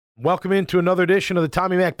Welcome into another edition of the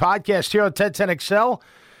Tommy Mac Podcast here on 1010XL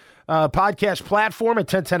podcast platform at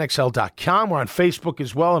 1010XL.com. We're on Facebook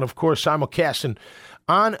as well, and of course simulcasting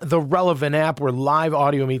on the relevant app where live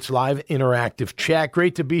audio meets live interactive chat.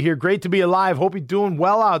 Great to be here. Great to be alive. Hope you're doing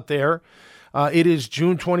well out there. It is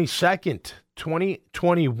June 22nd,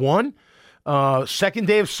 2021, second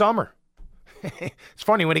day of summer. It's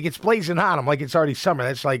funny when it gets blazing hot. I'm like, it's already summer.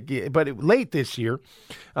 That's like, but late this year,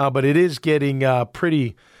 but it is getting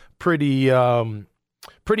pretty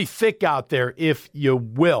thick out there, if you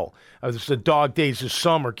will. This is the dog days of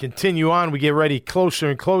summer. Continue on. We get ready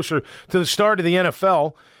closer and closer to the start of the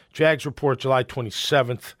NFL. Jags report July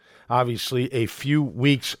 27th. Obviously, a few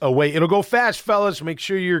weeks away. It'll go fast, fellas. Make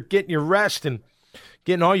sure you're getting your rest and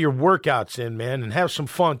getting all your workouts in, man, and have some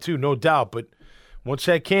fun too, no doubt. But once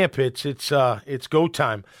that camp hits, it's go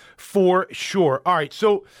time for sure. All right,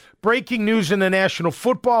 so breaking news in the National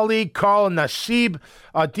Football League: Carl Nassib,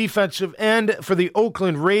 defensive end for the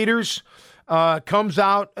Oakland Raiders, comes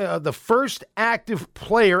out the first active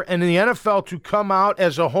player in the NFL to come out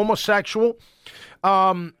as a homosexual,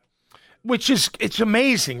 which is it's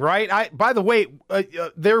amazing, right? By the way,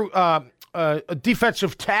 they're a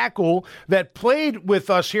defensive tackle that played with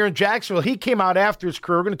us here in Jacksonville. He came out after his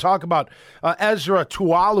career. We're going to talk about Ezra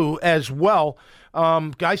Tualu as well.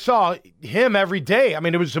 I saw him every day. I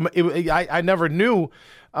mean, I never knew,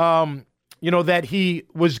 that he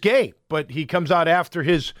was gay, but he comes out after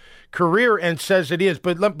his career and says it is.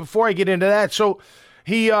 But before I get into that, so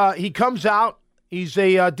he comes out. He's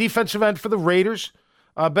a defensive end for the Raiders.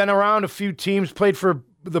 Been around a few teams, played for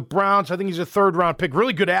the Browns. I think he's a third-round pick.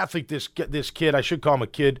 Really good athlete, this kid. I should call him a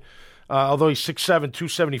kid, although he's 6'7",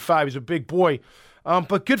 275. He's a big boy.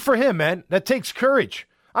 But good for him, man. That takes courage.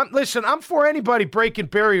 Listen, I'm for anybody breaking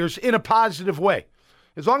barriers in a positive way.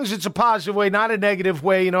 As long as it's a positive way, not a negative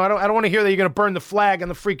way. I don't want to hear that you're going to burn the flag on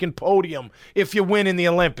the freaking podium if you win in the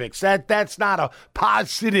Olympics. That's not a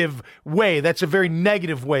positive way. That's a very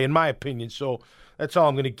negative way, in my opinion. So that's all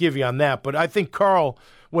I'm going to give you on that. But I think Carl,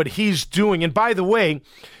 what he's doing, and by the way,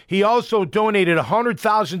 he also donated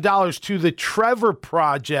 $100,000 to the Trevor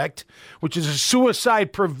Project, which is a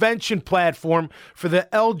suicide prevention platform for the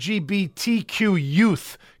LGBTQ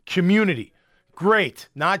youth community. Great.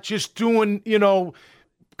 Not just doing,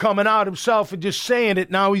 coming out himself and just saying it.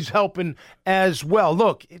 Now he's helping as well.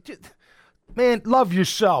 Look, man, love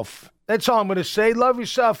yourself. That's all I'm going to say. Love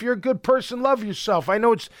yourself. You're a good person. Love yourself. I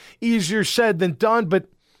know it's easier said than done, but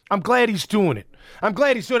I'm glad he's doing it. I'm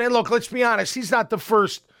glad he's doing it. Look, let's be honest. He's not the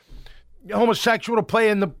first homosexual to play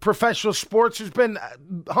in the professional sports. There's been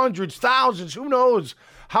hundreds, thousands, who knows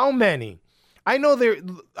how many. I know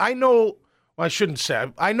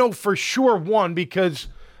for sure one, because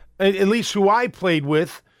at least who I played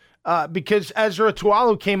with, because Ezra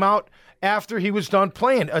Tualu came out after he was done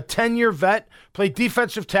playing. A 10-year vet, played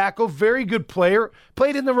defensive tackle, very good player,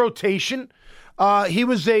 played in the rotation. He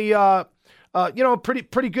was a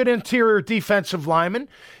pretty good interior defensive lineman.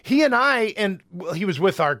 He was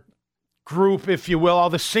with our group, if you will,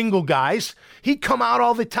 all the single guys. He'd come out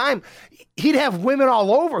all the time. He'd have women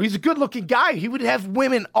all over. He's a good-looking guy. He would have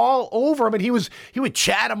women all over him, and he would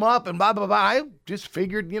chat them up and blah, blah, blah. I just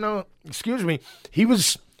figured, he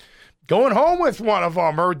was going home with one of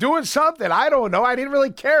them or doing something. I don't know. I didn't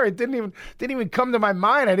really care. It didn't even come to my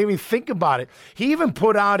mind. I didn't even think about it. He even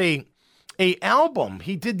put out a album.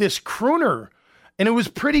 He did this crooner, and it was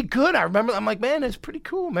pretty good. I remember, I'm like, man, it's pretty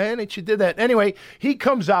cool, man, that you did that. Anyway, he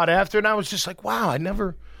comes out after, and I was just like, wow, I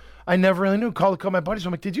never really knew. Call my buddies.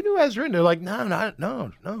 I'm like, did you know Ezra? And they're like,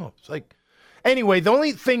 no. It's like, anyway, the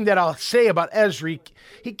only thing that I'll say about Ezra,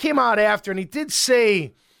 he came out after, and he did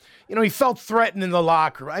say, he felt threatened in the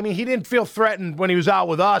locker room. I mean, he didn't feel threatened when he was out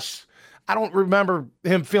with us. I don't remember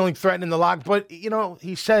him feeling threatened in the locker room, but,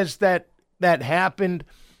 he says that happened.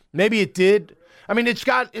 Maybe it did. I mean, it's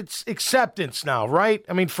got its acceptance now, right?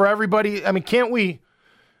 I mean, for everybody, can't we,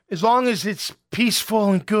 as long as it's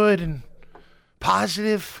peaceful and good and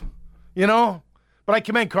positive, But I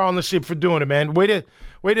commend Carl Nassib for doing it, man. Way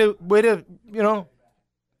to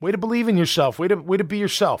believe in yourself. Way to be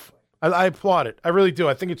yourself. I applaud it. I really do.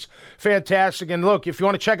 I think it's fantastic. And look, if you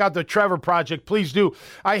want to check out the Trevor Project, please do.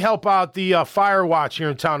 I help out the Fire Watch here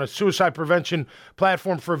in town, a suicide prevention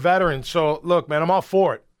platform for veterans. So look, man, I'm all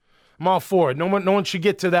for it. No one should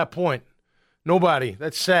get to that point. Nobody.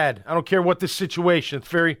 That's sad. I don't care what the situation. It's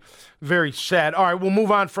very, very sad. All right, we'll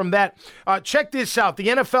move on from that. Check this out. The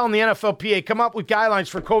NFL and the NFLPA come up with guidelines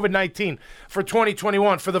for COVID-19 for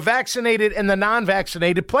 2021 for the vaccinated and the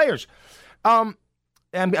non-vaccinated players. I'm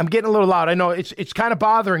getting a little loud. I know it's kind of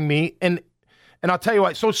bothering me, and I'll tell you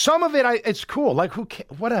why. So some of it, it's cool. Like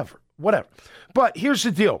whatever. But here's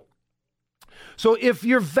the deal. So if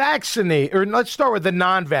you're vaccinated, or let's start with the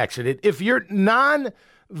non-vaccinated. If you're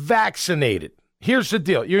non-vaccinated, here's the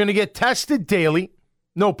deal. You're going to get tested daily.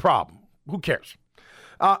 No problem. Who cares?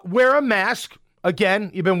 Wear a mask. Again,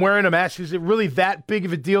 you've been wearing a mask. Is it really that big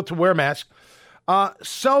of a deal to wear a mask?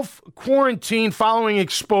 Self-quarantine following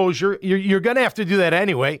exposure. You're going to have to do that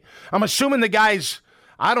anyway. I'm assuming the guys,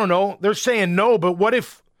 I don't know, they're saying no, but what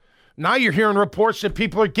if now you're hearing reports that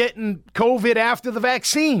people are getting COVID after the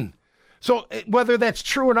vaccine? So whether that's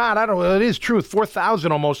true or not, I don't know. It is true.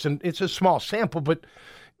 4,000 almost, and it's a small sample, but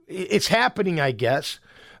it's happening, I guess.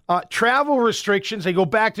 Travel restrictions, they go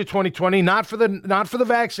back to 2020, not for the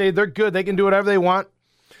vaccinated. They're good. They can do whatever they want.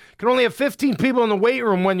 Can only have 15 people in the weight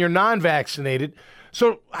room when you're non-vaccinated.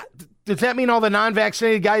 So does that mean all the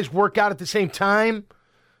non-vaccinated guys work out at the same time?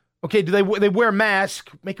 Okay, do they wear a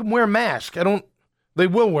mask? Make them wear a mask. They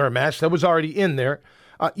will wear a mask. That was already in there.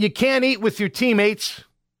 You can't eat with your teammates.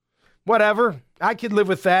 Whatever. I could live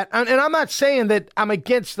with that. And I'm not saying that I'm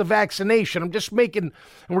against the vaccination. I'm just making, and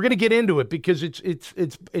we're going to get into it because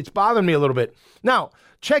it's bothering me a little bit. Now,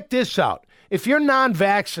 check this out. If you're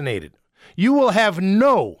non-vaccinated, you will have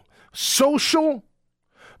no social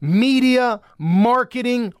media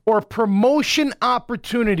marketing or promotion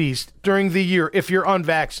opportunities during the year if you're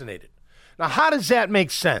unvaccinated. Now, how does that make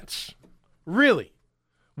sense? Really?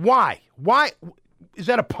 Why? Why? Is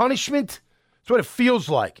that a punishment? That's what it feels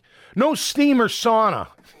like. No steam or sauna.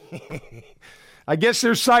 I guess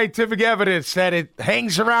there's scientific evidence that it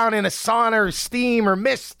hangs around in a sauna or steam or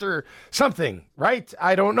mist or something, right?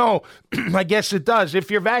 I don't know. I guess it does. If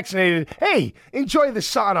you're vaccinated, hey, enjoy the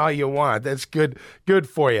sauna all you want. That's good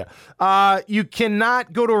for you. You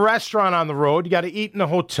cannot go to a restaurant on the road. You got to eat in a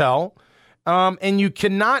hotel. And you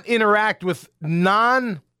cannot interact with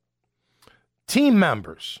non-team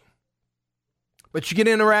members. But you can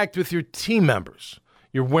interact with your team members.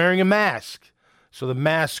 You're wearing a mask, so the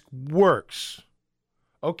mask works.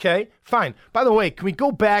 Okay, fine. By the way, can we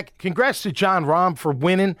go back? Congrats to Jon Rahm for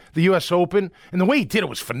winning the U.S. Open. And the way he did it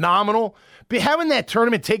was phenomenal. But having that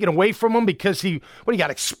tournament taken away from him because he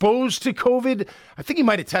got exposed to COVID. I think he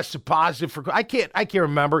might have tested positive for I can't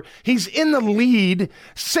remember. He's in the lead,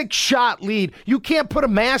 6-shot lead. You can't put a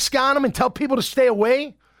mask on him and tell people to stay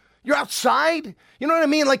away? You're outside? You know what I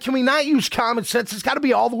mean? Like, can we not use common sense? It's got to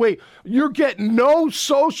be all the way. You're getting no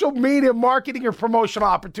social media marketing or promotional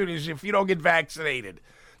opportunities if you don't get vaccinated.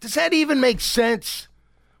 Does that even make sense?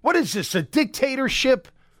 What is this, a dictatorship?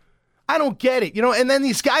 I don't get it. And then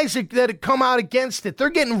these guys that come out against it,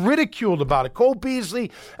 they're getting ridiculed about it. Cole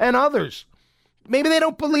Beasley and others. Maybe they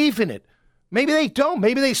don't believe in it. Maybe they don't.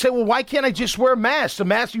 Maybe they say, well, why can't I just wear a mask? The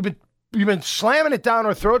mask, you've been slamming it down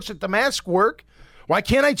our throats that the masks work. Why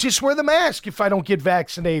can't I just wear the mask if I don't get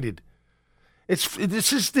vaccinated?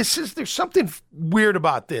 There's something weird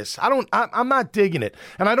about this. I'm not digging it.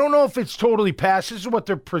 And I don't know if it's totally passed. This is what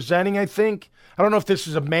they're presenting, I think. I don't know if this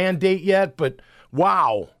is a mandate yet, but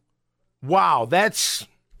wow.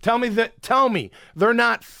 Tell me they're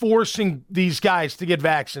not forcing these guys to get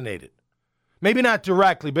vaccinated. Maybe not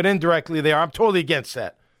directly, but indirectly they are. I'm totally against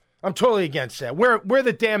that. Wear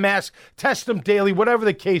the damn mask, test them daily, whatever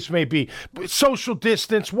the case may be. Social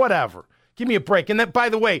distance, whatever. Give me a break. And then, by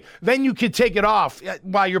the way, then you can take it off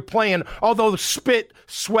while you're playing, although the spit,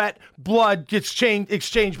 sweat, blood gets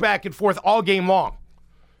exchanged back and forth all game long.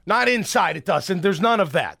 Not inside, it doesn't. There's none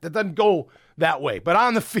of that. That doesn't go that way. But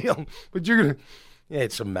on the field,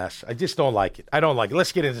 it's a mess. I just don't like it. I don't like it.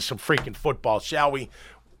 Let's get into some freaking football, shall we?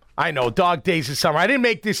 I know, dog days of summer. I didn't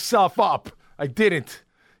make this stuff up. I didn't.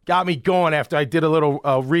 Got me going after I did a little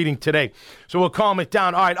reading today. So we'll calm it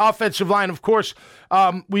down. All right, offensive line, of course,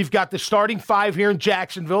 we've got the starting 5 here in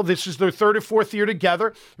Jacksonville. This is their 3rd or 4th year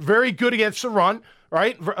together. Very good against the run,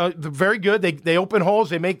 right? Very good. They open holes.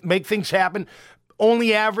 They make things happen.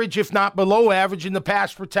 Only average, if not below average, in the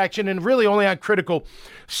pass protection, and really only on critical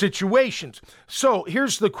situations. So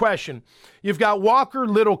here's the question. You've got Walker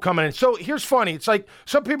Little coming in. So here's funny. It's like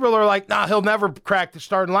some people are like, nah, he'll never crack the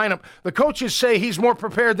starting lineup. The coaches say he's more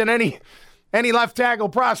prepared than any left tackle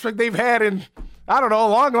prospect they've had in, I don't know, a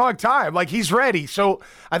long, long time. Like, he's ready. So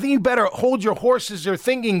I think you better hold your horses there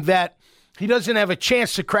thinking that he doesn't have a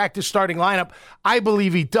chance to crack the starting lineup. I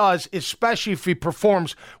believe he does, especially if he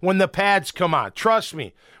performs when the pads come on. Trust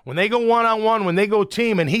me, when they go one-on-one, when they go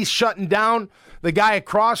team, and he's shutting down the guy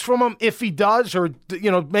across from him, if he does, or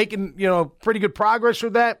making pretty good progress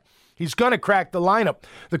with that, he's going to crack the lineup.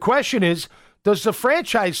 The question is, does the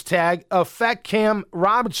franchise tag affect Cam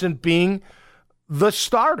Robinson being the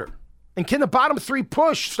starter? And can the bottom 3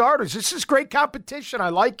 push starters? This is great competition. I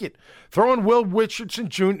like it. Throwing Will Richardson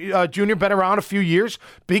Jr. been around a few years.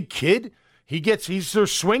 Big kid. He's their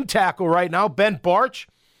swing tackle right now. Ben Barch,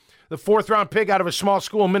 the 4th-round pick out of a small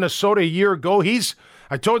school in Minnesota a year ago.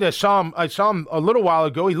 I told you I saw him a little while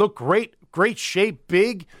ago. He looked great shape,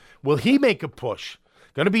 big. Will he make a push?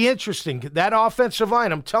 Going to be interesting. That offensive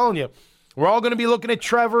line, I'm telling you, we're all going to be looking at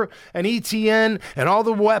Trevor and ETN and all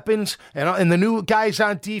the weapons and the new guys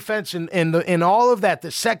on defense and all of that,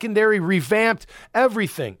 the secondary revamped,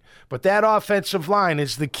 everything. But that offensive line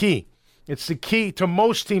is the key. It's the key to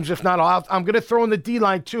most teams, if not all. I'm going to throw in the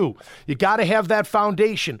D-line too. You got to have that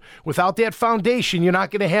foundation. Without that foundation, you're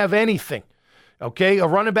not going to have anything. Okay, a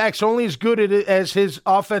running back's only as good as his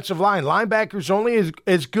offensive line. Linebackers only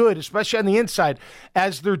as good, especially on the inside,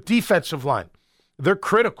 as their defensive line. They're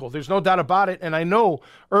critical. There's no doubt about it. And I know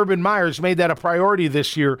Urban Meyer's made that a priority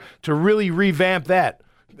this year to really revamp that.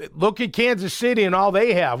 Look at Kansas City and all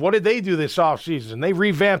they have. What did they do this offseason? They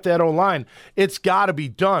revamped that O-line. It's got to be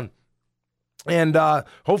done. And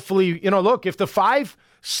hopefully, look, if the 5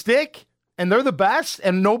 stick and they're the best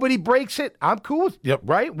and nobody breaks it, I'm cool with it,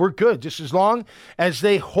 right? We're good, just as long as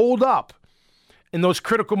they hold up in those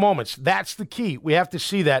critical moments. That's the key. We have to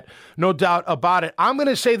see that, no doubt about it. I'm going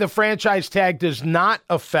to say the franchise tag does not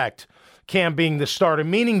affect Cam being the starter,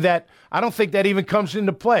 meaning that I don't think that even comes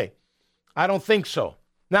into play. I don't think so.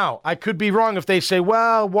 Now, I could be wrong if they say,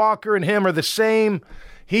 well, Walker and him are the same.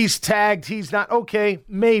 He's tagged, he's not. Okay,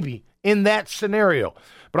 maybe in that scenario.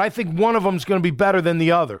 But I think one of them is going to be better than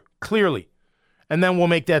the other, clearly. And then we'll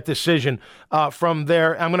make that decision from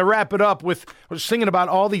there. I'm going to wrap it up with, I was thinking about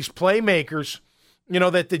all these playmakers,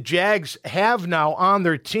 that the Jags have now on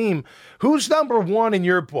their team. Who's number one in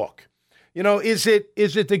your book? Is it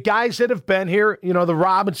the guys that have been here, the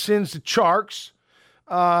Robinsons, the Charks,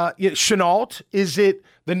 Chenault? Is it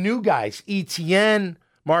the new guys, ETN,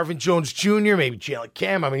 Marvin Jones Jr., maybe Jalen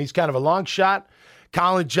Cam? I mean, he's kind of a long shot.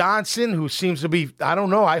 Colin Johnson, who seems to be, I don't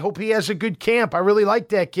know, I hope he has a good camp. I really like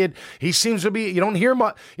that kid. He seems to be, you don't hear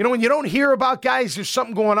much, when you don't hear about guys, there's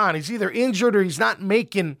something going on. He's either injured or he's not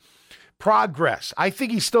making progress. I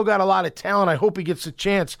think he's still got a lot of talent. I hope he gets a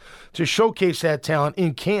chance to showcase that talent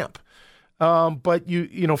in camp. But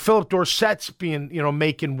Philip Dorsett's being,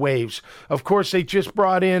 making waves. Of course, they just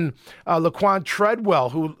brought in Laquan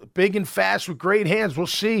Treadwell, who big and fast with great hands. We'll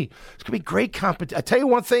see. It's gonna be great competition. I tell you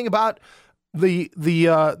one thing about the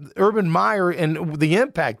Urban Meyer and the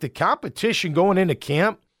impact. The competition going into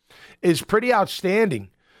camp is pretty outstanding.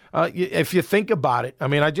 If you think about it, I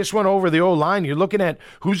mean, I just went over the O-line. You're looking at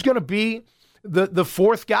who's going to be the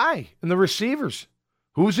fourth guy in the receivers.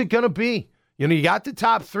 Who's it going to be? You got the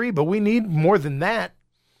top 3, but we need more than that.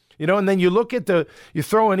 And then you look at you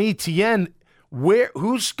throw an ETN.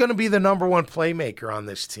 Who's going to be the number one playmaker on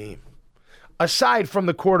this team? Aside from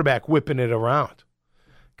the quarterback whipping it around.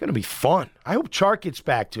 Going to be fun. I hope Chark gets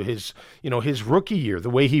back to his rookie year, the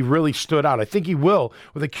way he really stood out. I think he will,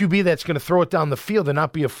 with a QB that's going to throw it down the field and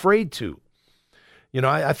not be afraid to.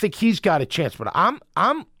 I think he's got a chance, but I'm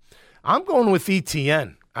going with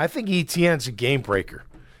ETN. I think ETN's a game breaker,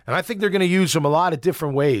 and I think they're going to use him a lot of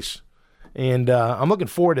different ways. And I'm looking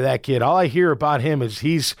forward to that kid. All I hear about him is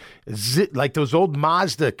he's like those old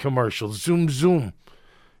Mazda commercials, zoom, zoom,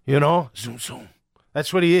 zoom, zoom.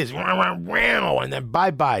 That's what he is. And then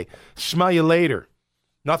bye-bye. Smell you later.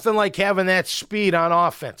 Nothing like having that speed on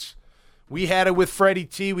offense. We had it with Freddie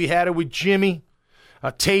T. We had it with Jimmy.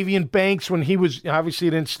 Tavian Banks when he was, obviously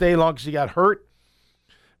didn't stay long because he got hurt.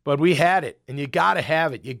 But we had it, and you got to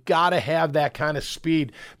have it. You got to have that kind of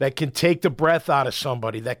speed that can take the breath out of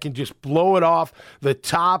somebody, that can just blow it off the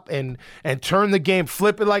top and turn the game,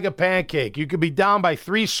 flip it like a pancake. You could be down by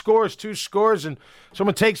 3 scores, 2 scores, and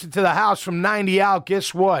someone takes it to the house from 90 out.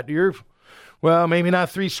 Guess what? Well, maybe not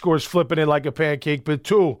 3 scores flipping it like a pancake, but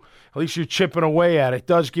 2. At least you're chipping away at it. It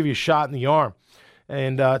does give you a shot in the arm.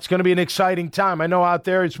 And it's going to be an exciting time. I know out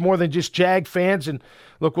there it's more than just Jag fans. And,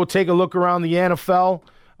 look, we'll take a look around the NFL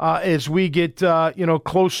as we get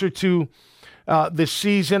closer to the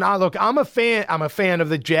season. Look, I'm a fan of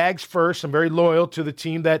the Jags first. I'm very loyal to the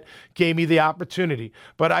team that gave me the opportunity.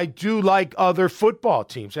 But I do like other football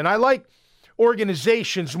teams. And I like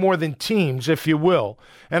organizations more than teams, if you will.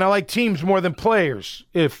 And I like teams more than players,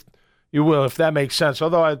 if you will, if that makes sense.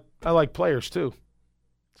 Although I like players too.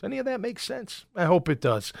 Does any of that make sense? I hope it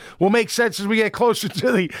does. Will make sense as we get closer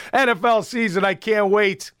to the NFL season. I can't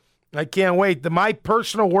wait. My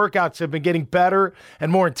personal workouts have been getting better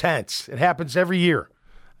and more intense. It happens every year.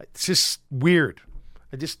 It's just weird.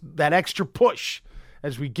 That extra push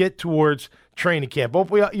as we get towards training camp.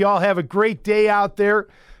 Hope you all have a great day out there.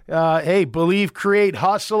 Hey, believe, create,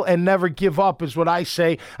 hustle, and never give up is what I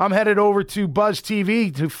say. I'm headed over to Buzz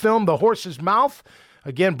TV to film The Horse's Mouth.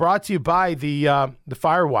 Again, brought to you by the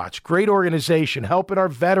Fire Watch. Great organization, helping our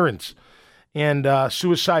veterans and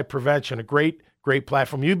suicide prevention. A great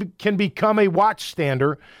platform. You can become a watch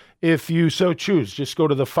stander if you so choose. Just go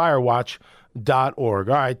to thefirewatch.org.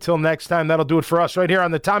 All right, till next time, that'll do it for us right here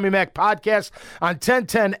on the Tommy Mac Podcast on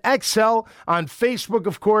 1010XL, on Facebook,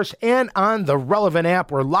 of course, and on the Relevant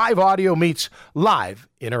app where live audio meets live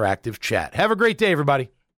interactive chat. Have a great day, everybody.